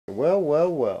Well, well,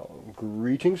 well.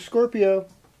 Greetings, Scorpio.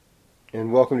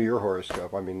 And welcome to your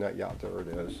horoscope. I mean, not yet. There it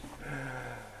is.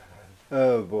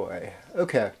 Oh, boy.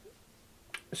 Okay.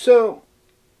 So,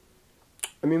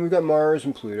 I mean, we've got Mars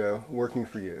and Pluto working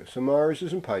for you. So Mars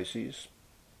is in Pisces.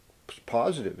 It's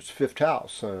positive. It's fifth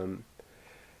house.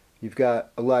 You've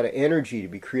got a lot of energy to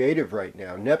be creative right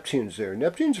now. Neptune's there.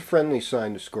 Neptune's a friendly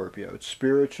sign to Scorpio. It's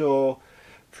spiritual,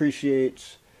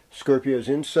 appreciates Scorpio's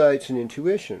insights and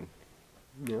intuition.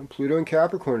 You know, Pluto and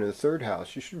Capricorn in the third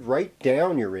house. You should write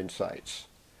down your insights.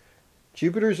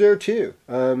 Jupiter's there too.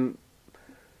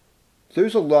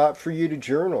 There's a lot for you to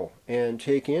journal and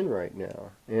take in right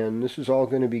now. And this is all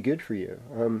going to be good for you.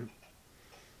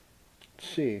 Let's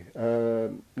see.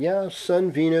 Yeah,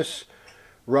 Sun, Venus,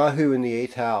 Rahu in the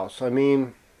 8th house. I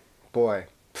mean, boy.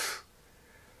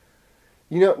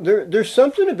 You know, there's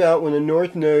something about when the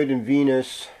North Node and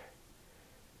Venus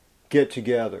get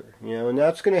together, you know, and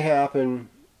that's going to happen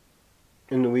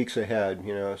in the weeks ahead,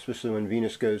 you know, especially when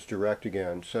Venus goes direct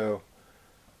again. So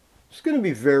it's going to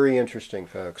be very interesting,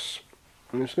 folks.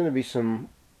 And there's going to be some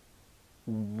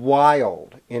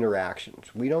wild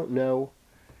interactions. We don't know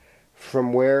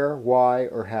from where, why,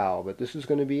 or how, but this is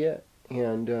going to be it.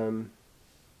 And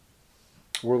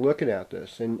we're looking at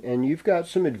this. And you've got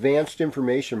some advanced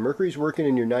information. Mercury's working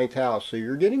in your 9th house, so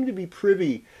you're getting to be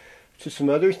privy to some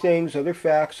other things, other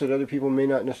facts that other people may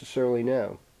not necessarily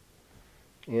know.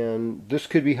 And this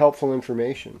could be helpful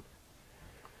information.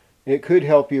 It could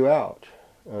help you out.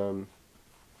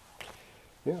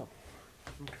 Yeah.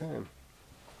 Okay.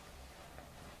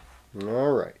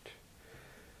 All right.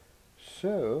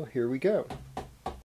 So, here we go.